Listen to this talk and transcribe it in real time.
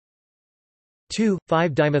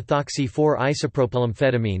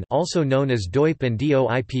2,5-dimethoxy-4-isopropylamphetamine, also known as DOIP and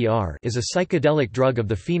DOIPR, is a psychedelic drug of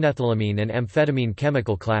the phenethylamine and amphetamine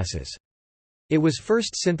chemical classes. It was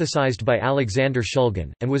first synthesized by Alexander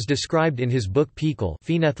Shulgin, and was described in his book PiHKAL,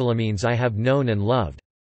 Phenethylamines I Have Known and Loved.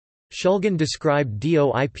 Shulgin described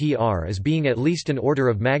DOIPR as being at least an order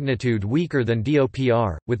of magnitude weaker than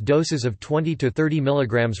DOPR, with doses of 20 to 30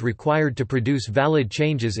 mg required to produce valid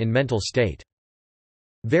changes in mental state.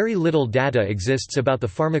 Very little data exists about the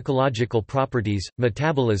pharmacological properties,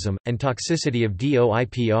 metabolism, and toxicity of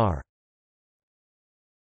DOIPR.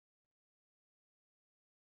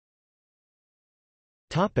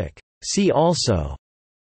 See also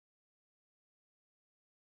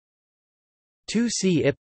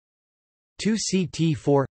 2C-IP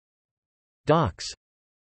 2CT4 DOX